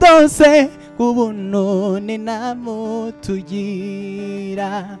muri byose ubuntu ni namo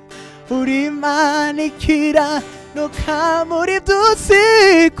tugira uri Imana ikiranuka muri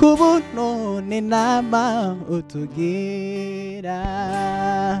byose ubuntu ni namo tugira.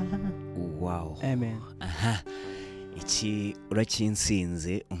 Wow. Amen. Aha. Iki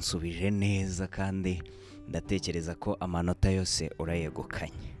urakinsinze unsubije neza kandi ndatekereza ko amanota yose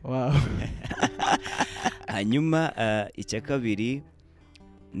urayegukanye. Wow. Hanyuma icya kabiri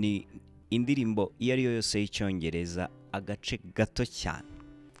ni indirimbo iyo ari yo yose y'icyongereza agace gato cyane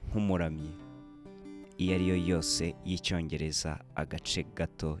nk'umuramyi iyo ari yo yose y'icyongereza agace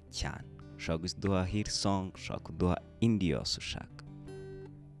gato cyane. Ushobora kuduha hit song, ushobora kuduha indi yose ushaka.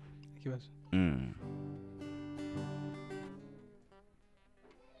 Ikibazo.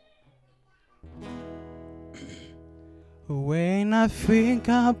 When I think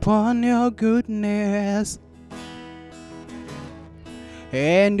upon your goodness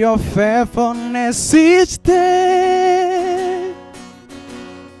and your faithfulness each day,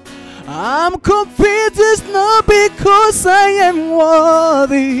 I'm convinced it's not because I am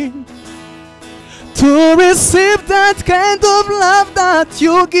worthy to receive that kind of love that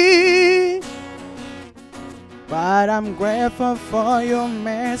you give, but I'm grateful for your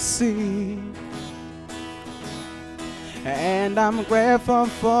mercy. And I'm grateful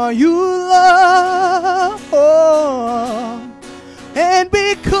for you, love. Oh. And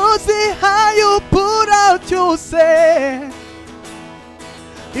because of how you put out yourself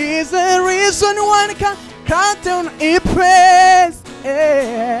is the reason one can count on impress.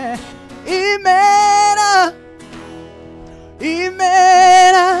 Imera,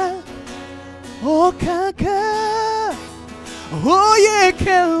 Imera, oh kaka, oh yeah,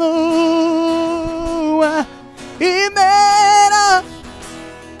 kelua. Imera,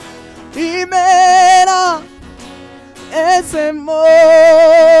 Imera, ese mo.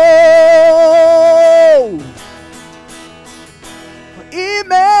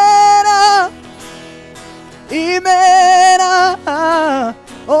 Imera, Imera,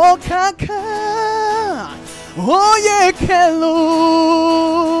 oh kaka, oh yeah, kelua.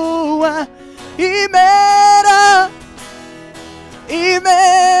 Imera,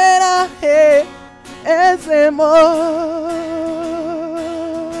 Imera, hey. Ese amor,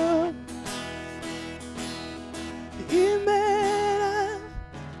 Imera,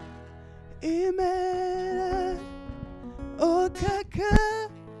 Imera, oh kaka,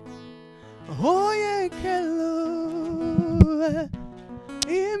 oye calor,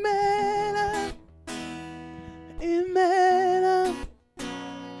 Imera, Imera,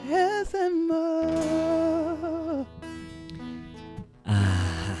 ese amor.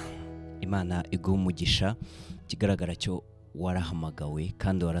 Imana iguha umugisha. Kigaragara cyo warahamagawe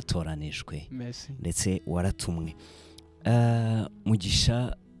kandi waratoranijwe ndetse waratumwe.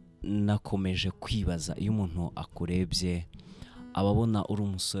 Mugisha, nakomeje kwibaza iyo umuntu akurebye ababona uri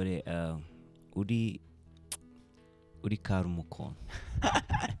umusore uri karumukono.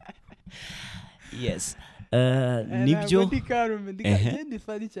 Yes. Nibyo ndi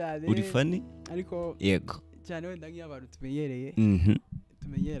fani cyane. Uri fani ariko yego cyane wenda nk'abantu tumenyereye.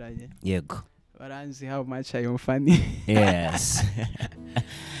 Tumenyeranye. Yego. Baranzi how much I am funny. Yes.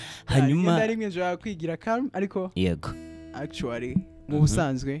 Hanyuma ndarimwe nje kwigira calm ariko yego. Actually mu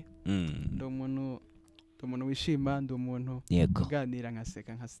busanzwe ndo umuntu wishima, ndo umuntu uganira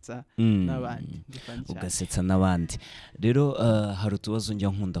nkaseka nkasitsa n'abandi. Ugasetsa n'abandi. Rero hari utubazo njya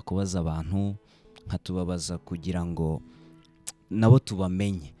nkunda kubaza abantu nkatubabaza kugira ngo nabo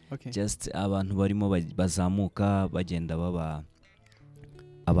tubamenye. Just abantu barimo bazamuka bagenda baba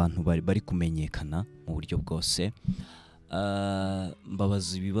abantu bari kumenyekana mu buryo bwose.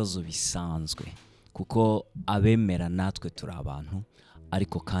 Mbabaza ibibazo bisanzwe kuko abemera natwe turi abantu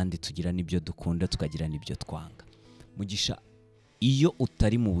ariko kandi tugira nibyo dukunda tukagira nibyo twanga. Mugisha, iyo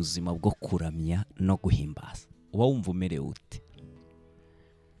utari mu buzima bwo kuramya no guhimbaza uba wumva umerewe ute?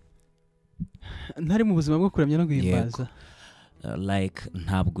 Ntari mu buzima bwo kuramya no guhimbaza. Like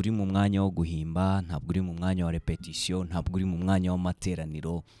ntabwo uri mu mwanya wo guhimba, ntabwo uri mu mwanya wa repetition, ntabwo uri mu mwanya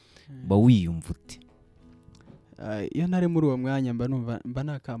w'amateraniro, ba wiyumva ute? Iyo ntari muri uwo mwanya mba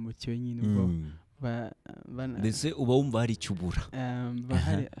nakamukiwe nyine ubwo ndetse uba wumva hari icyo ubura.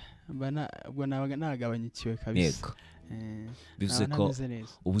 ubwo nagabanyikiwe kabisa. Bivuze ko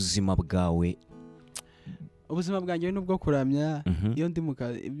ubuzima bwawe ubuzima bwanjye nubwo kuramya iyo ndi mu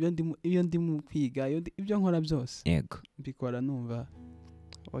iyo ndi mu kwiga ibyo nkora byose yego mbikora numva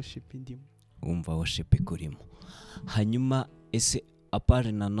worship ndimo wumva worship kurimo. Hanyuma ese apart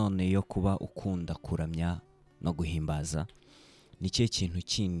nanone yo kuba ukunda kuramya no guhimbaza, ni cyo kintu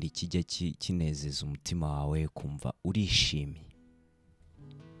kindi kijya kinezeza umutima wawe kumva urishimye?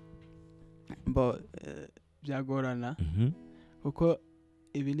 Byagorana kuko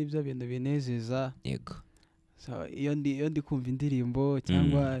ibi nibyo bintu binezeza. Yego. So iyo ndi kumva indirimbo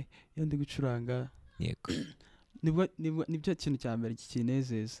cyangwa iyo ndi gucuranga, yego, nibyo kintu cya mbere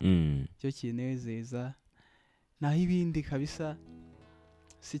kikinezeza. Cyo kinezeza naho ibindi kabisa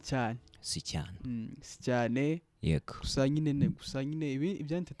si cyane. Si cyane. Yego. Gusa nyine ibi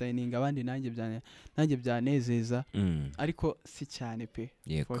ibya entertaining abandi nanjye byanezeza, ariko si cyane pe.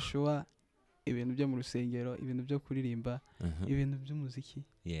 For sure ibintu byo mu rusengero, ibintu byo kuririmba, ibintu by'umuziki,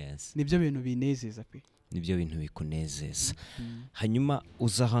 yes, nibyo bintu binezeza pe. Nibyo bintu bikunezeza. Hanyuma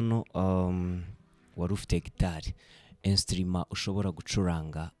uza hano wari ufite gitari, instrument ushobora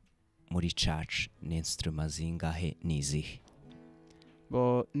gucuranga muri church, ni instrument zingahe nizihe?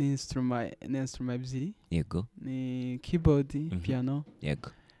 Ni instrument ebyiri. Yego. Ni keyboard, piano,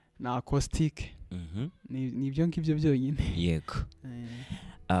 yego, na acoustic. Ni ibyo ngibyo byonyine. Yego.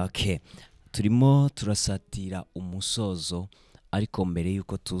 Okay, turimo turasatira umusozo, ariko mbere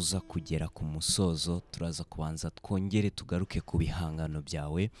yuko tuza kugera ku musozo turaza kubanza twongere tugaruke ku bihangano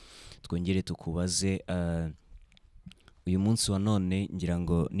byawe, twongere tukubaze uyu munsi wa none ngira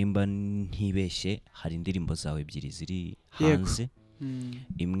ngo nimba ntibeshye hari indirimbo zawe ebyiri ziri hanze.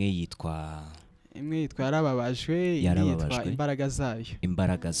 Imwe yitwa Yarababajwe, yitwa Imbaraga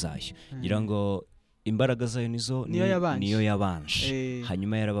zayo. Ngira ngo Imbaraga zayo niyo yabanje.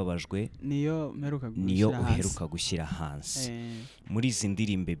 Hanyuma Yarababajwe niyo uheruka gushyira hanze. Muri izi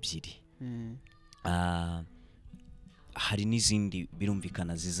ndirimbo ebyiri hari n'izindi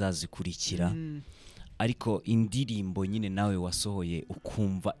birumvikana zizazikurikira, ariko indirimbo nyine nawe wasohoye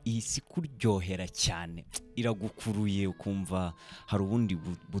ukumva isi kuryohera cyane, iragukuruye, ukumva hari ubundi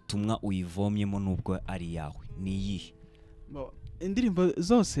butumwa uyivomyemo nubwo ari yawe, ni iyihe? Indirimbo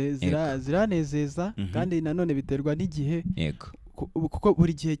zose ziranezeza, kandi nanone biterwa n'igihe. Yego. Kuko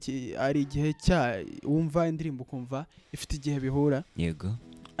buri gihe ari igihe wumva indirimbo ukumva ifite igihe bihura. Yego.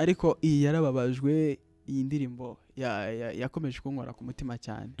 Ariko iyi Yarababajwe, iyi ndirimbo yakomeje kunkora ku mutima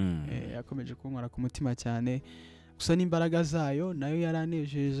cyane. Yakomeje kunkora ku mutima cyane. Gusa n'Imbaraga zayo nayo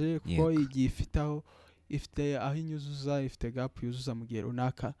yaranejeje kuko igiye ifite aho inyuzuza, ifite gap yuzuza mu gihe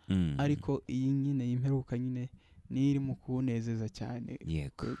runaka. Ariko iyi nyine y'imperuka nyine ni iri mu kunezeza cyane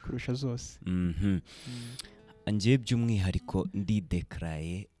kurusha zose. Angiye by'umwihariko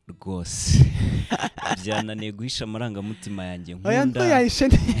ndideclare rwose byananiye guhisha amarangamutima yanjye. Nkunda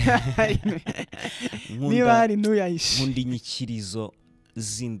niba hari ntuyahishe. Nkunda inyikirizo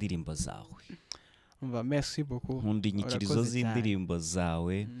z'indirimbo zawe. Merci beaucoup. Nkunda inyikirizo z'indirimbo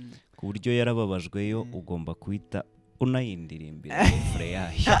zawe ku buryo Yarababajweyo ugomba kuhita unayindirimbira refre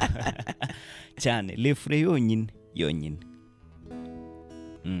yayo cyane, refre yonyine.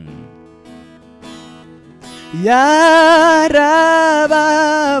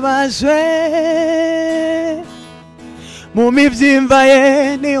 Yarababajwe mu mibyimba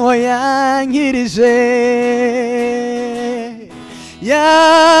ye niho yankirije,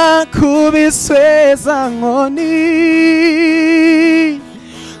 yakubiswe za nkoni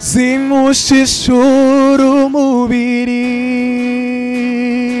zimushishura umubiri,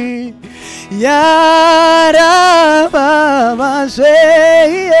 Yarababaje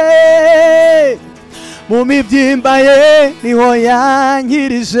mu mibyimba ye niho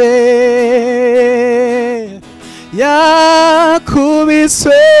yankirije,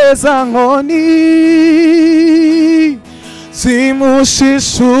 yakubiswe za nkoni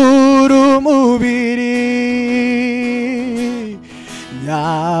zimushishura umubiri,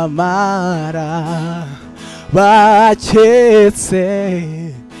 nyamara baketse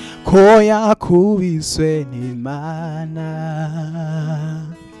ko yakubiswe n'Imana,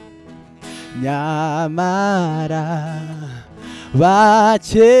 nyamara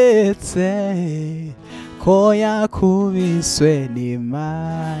baketse ko yakubiswe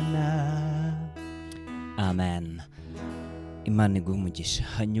n'Imana. Amen. Imana iguhe umugisha.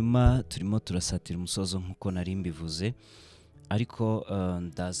 Hanyuma turimo turasatira umusozo nk'uko nari mbivuze, ariko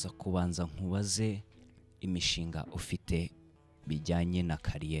ndaza kubanza nkubaze imishinga ufite bijyanye na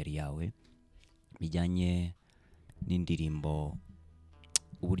kariyeri yawe, bijyanye n'indirimbo,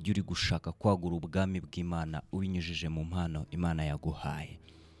 uburyo uri gushaka kwagura ubwami bw'Imana ubinyujije mu mpano Imana yaguhaye.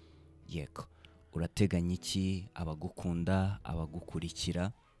 Yego, urateganya iki abagukunda,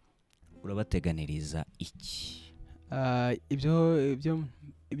 abagukurikira urabateganiriza iki?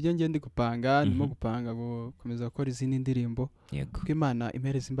 ibyo ngende gupanga ndimo gupanga gukomeza gukora izindi ndirimbo kuko Imana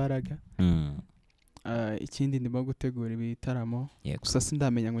impereza imbaraga. Ikindi ndimo gutegura ibitaramo gusa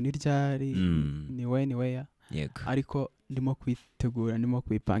sindamenya ngo ni ryari ni where ariko ndimo kwitegura ndimo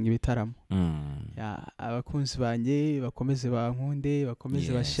kwipanga ibitaramo. Abakunzi banjye bakomeze bankunde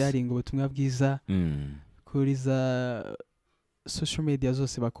bakomeze basharinga ubutumwa bwiza kuri za social media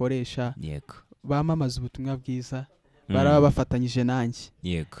zose bakoresha bamamaza ubutumwa bwiza baraba bafatanyije nanjye.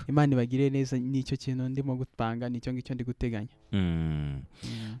 Imana ibagire neza, nicyo kintu ndimo gupanga, nicyo ngicyo ndi guteganya.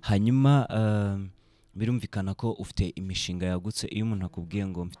 Hanyuma birumvikana ko ufite imishinga yagutse. Iyo umuntu akubwiye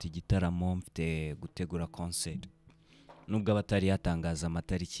ngo mfite igitaramo, mfite gutegura concert, nubwo abatari yatangaza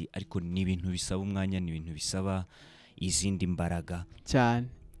amatariki, ariko ni ibintu bisaba umwanya, ni ibintu bisaba izindi mbaraga cyane,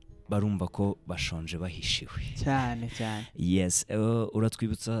 barumva ko bashonje bahishiwe cyane. Yes,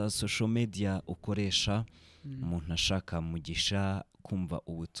 uratwibutsa social media ukoresha umuntu ashaka mugisha kumva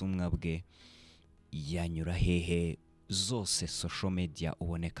ubutumwa bwe yanyura hehe? Zose social media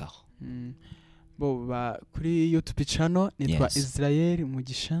ubonekaho. Kuri YouTube channel nitwa Israel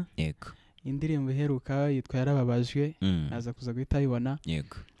Mugisha. Indirimbo iheruka yitwa Yarababajwe, naza kuza guhita ayibona.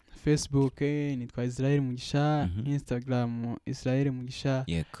 Facebook nitwa Israel Mugisha, Instagram Israel Mugisha,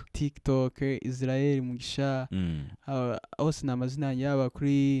 TikTok Israel Mugisha. Hose ni amazina yaba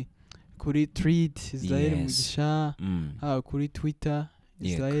kuri Thread Israel Mugisha, kuri Twitter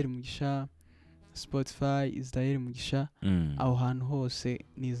Israel Mugisha, Spotify Israel Mugisha. Aho hantu hose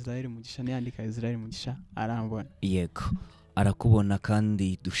ni Israel Mugisha, NYANDIKA Israel Mugisha arambona. Arakubona.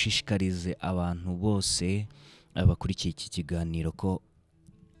 Kandi dushishikarize abantu bose abakurikiye iki kiganiro ko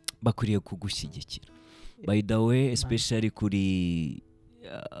bakwiriye kugushyigikira. By the way, especially kuri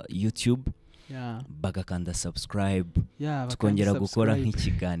YouTube, bagakanda subscribe, tukongera gukora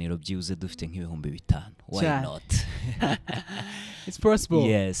nk'ikiganiro byibuze dufite nk'ibihumbi 5. Why not? It's possible.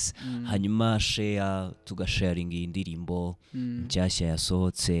 Yes. Hanyuma share, tugasharinga iyi ndirimbo nshyashya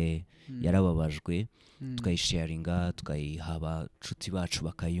yasohotse Yarababajwe, tukayisharinga, tukayiha abacuti bacu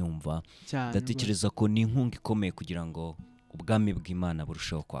bakayumva. Ndatekereza ko ni inkunga ikomeye kugira ngo ubwami bw'Imana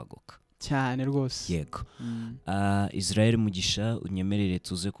burusheho kwaguka cyane rwose. Israel Mugisha, unyemerere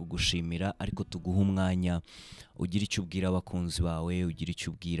tuze kugushimira, ariko tuguha umwanya ugira icyo ubwira abakunzi bawe, ugira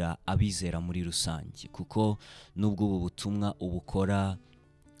icyo ubwira abizera muri rusange, kuko nubwo ubu butumwa ubukora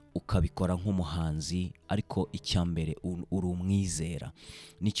ukabikora nk'umuhanzi, ariko icyambere uri umwizera.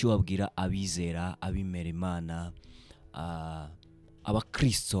 Nicyo wabwira abizera, abimera Imana,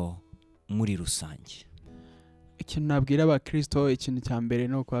 abakristo muri rusange? Ikintu nabwira abakristo, ikintu cyambere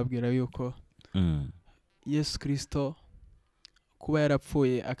no kubabwira yuko Yesu Kristo kuba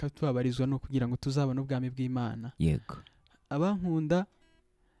yarapfuye akatubabarizwa no kugira ngo tuzabone ubwami bw'Imana. Abankunda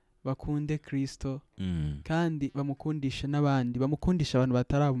bakunde Kristo, kandi bamukundisha n'abandi, bamukundisha abantu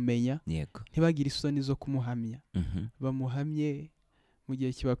batarabumenya, ntibagire isoni zo kumuhamya. Bamuhamye mu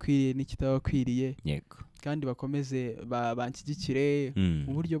gihe kibakwiriye n'ikitabakwiriye, kandi bakomeze banshyigikire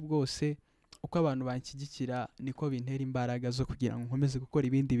mu buryo bwose. Uko abantu banshyigikira niko bintera imbaraga zo kugira ngo nkomeze gukora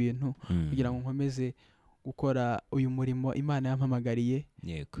ibindi bintu, kugira ngo nkomeze gukora uyu murimo Imana yampamagariye.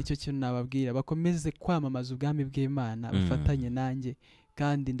 Nicyo kintu nababwira, bakomeze kwamamaza ubwami bw'Imana, bafatanye nanjye.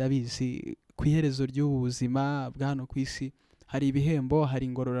 Kandi ndabizi ku iherezo ry'ubu buzima bwa hano ku isi hari ibihembo, hari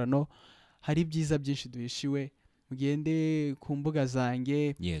ingororano, hari ibyiza byinshi duhishiwe. Mugende ku mbuga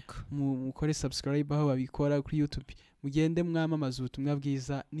zanjye, mukore subscribe aho babikora kuri YouTube, mugende mwamamaza ubutumwa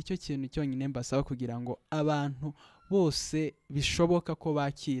bwiza. Nicyo kintu cyonyine mbasaba kugira ngo abantu bose bishoboka ko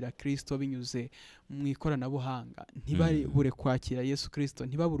bakira Kristo binyuze mu ikoranabuhanga, ntibabure kwakira Yesu Kristo,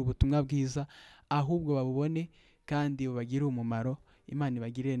 ntibabure ubutumwa bwiza, ahubwo babubone kandi bubagire umumaro. Imana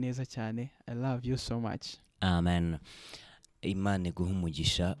ibagirire neza cyane. I love you so much. Amen. Imana iguha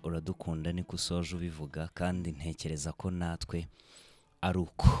umugisha, uradukunda niko usoje ubivuga, kandi ntekereza ko natwe ari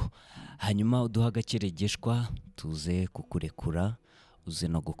uko. Hanyuma uduha agakeregeshwa tuze kukurekura uze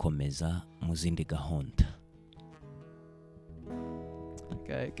no gukomeza mu zindi gahunda.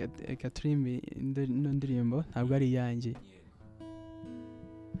 Katrimbi ndirimbo ntabwo ari yanjye.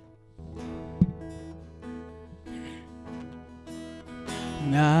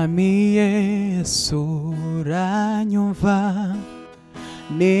 Mwami Yesu uranyumva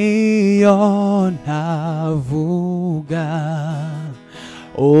niyo ntavuga,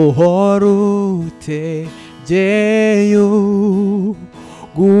 uhora utegeye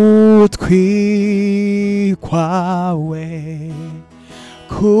ugutwi kwawe,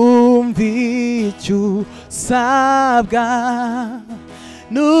 kumva icyo usabwa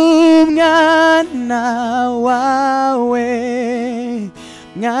n'umwana wawe,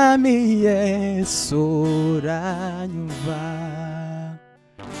 mwami Yesu uranyumva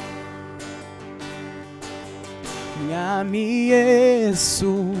mwami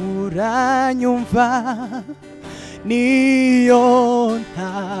Yesu uranyumva niyo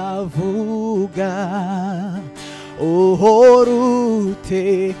ntavuga uhora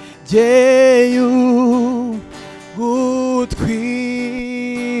utegeye ugutwi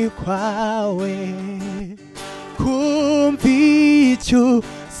kwawe kumva icyo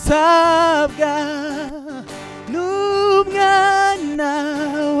usabwa n'umwana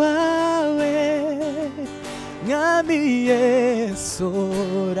wawe mwami Yesu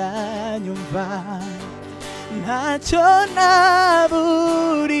uranyumva ntacyo naburiye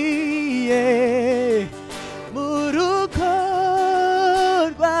mu rugo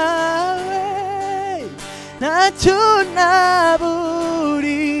rwawe ntacyo naburiye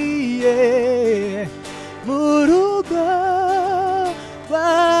mu rugo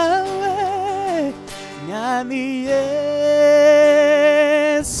rwawe mwami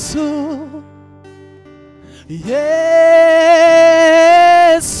Yesu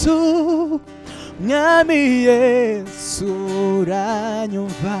Yesu mwami Yesu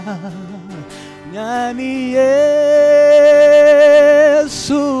uranyumva mwami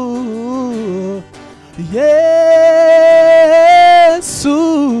Yesu Yesu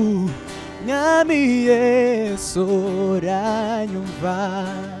mwami Yesu uranyumva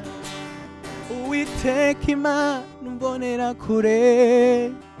Uwiteka Imana umbonera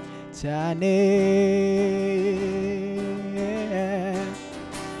kure cyane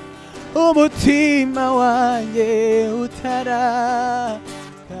umutima wanjye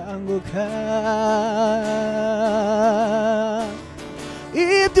utarakanguka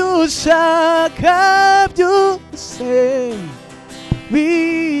ibyo ushaka byose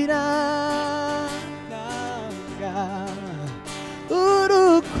biranga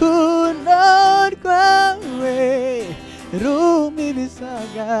urukundo rwawe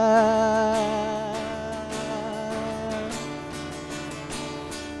rumirizaga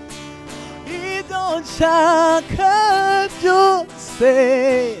nshaka byose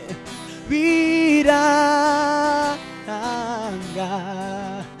biranga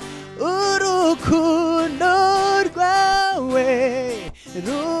urukundo rwawe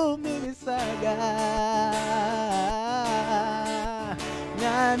rumirizaga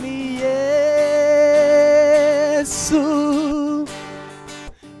mwami Yesu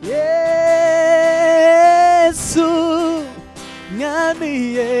Yesu mwami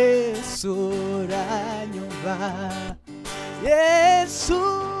Yesu uranyumva Yesu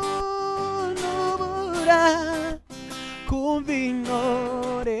nubura kumva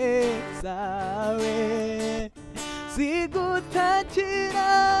intore zawe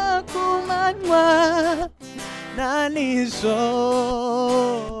zigutakira ku manywa na nijoro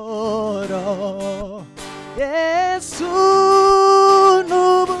Yesu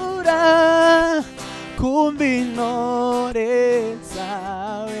nubura kumva intore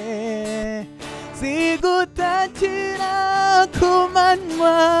zawe zigutakira ku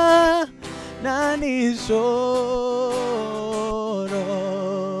manywa na nijoro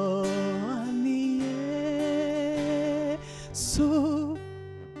ni Yesu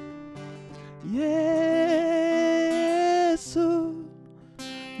Yesu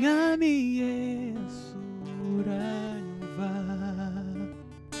mwami Yesu uranyumva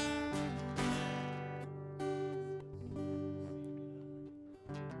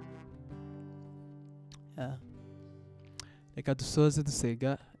reka dusoze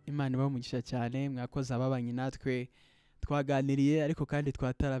dusega Imana iba umugisha cyane mwakoze ababanye natwe twaganiriye ariko kandi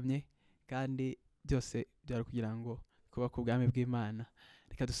twataramye kandi byose byari kugira ngo kuba ku bwami bw'Imana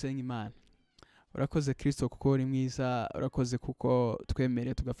reka dusenge Imana urakoze Kristo kuko uri mwiza urakoze kuko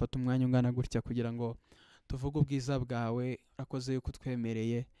twemereye tugafata umwanya ungana gutya kugira ngo tuvuge ubwiza bwawe urakoze yuko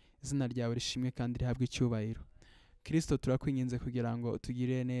twemereye izina ryawe rishimwe kandi rihabwe icyubahiro Kristo turakwinginze kugira ngo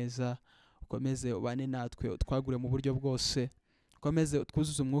tugire neza ukomeze ubane natwe twagure mu buryo bwose ukomeze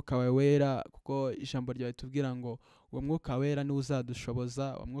twuzuze umwuka wawe wera kuko ijambo ryawe tubwira ngo uwo mwuka wera ni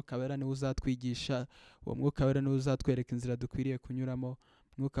uzadushoboza uwo mwuka wera ni uzatwigisha uwo mwuka wera ni uzatwereka inzira dukwiriye kunyuramo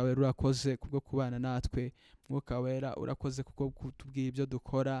mwuka wera urakoze kubwo kubana natwe mwuka wera urakoze kuko kutubwira ibyo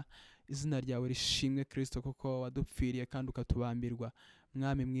dukora izina ryawe rishimwe Kristo kuko wadupfiriye kandi ukatubambirwa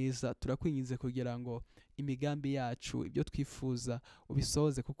mwami mwiza turakwinginze kugira ngo imigambi yacu ibyo twifuza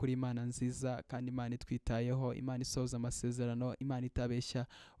ubisohoze kuko uri Imana nziza kandi Imana itwitayeho Imana isohoza amasezerano Imana itabeshya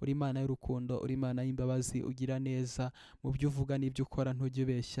uri Imana y'urukundo uri Imana y'imbabazi ugira neza mu byo uvuga n'ibyo ukora ntujye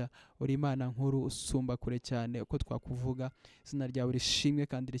ubeshya uri Imana nkuru usumba kure cyane uko twakuvuga izina ryawe rishimwe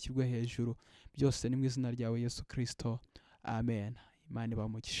kandi rishyirwe hejuru byose ni mu izina ryawe Yesu Kristo amen Imana ibahe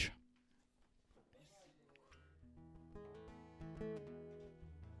umugisha.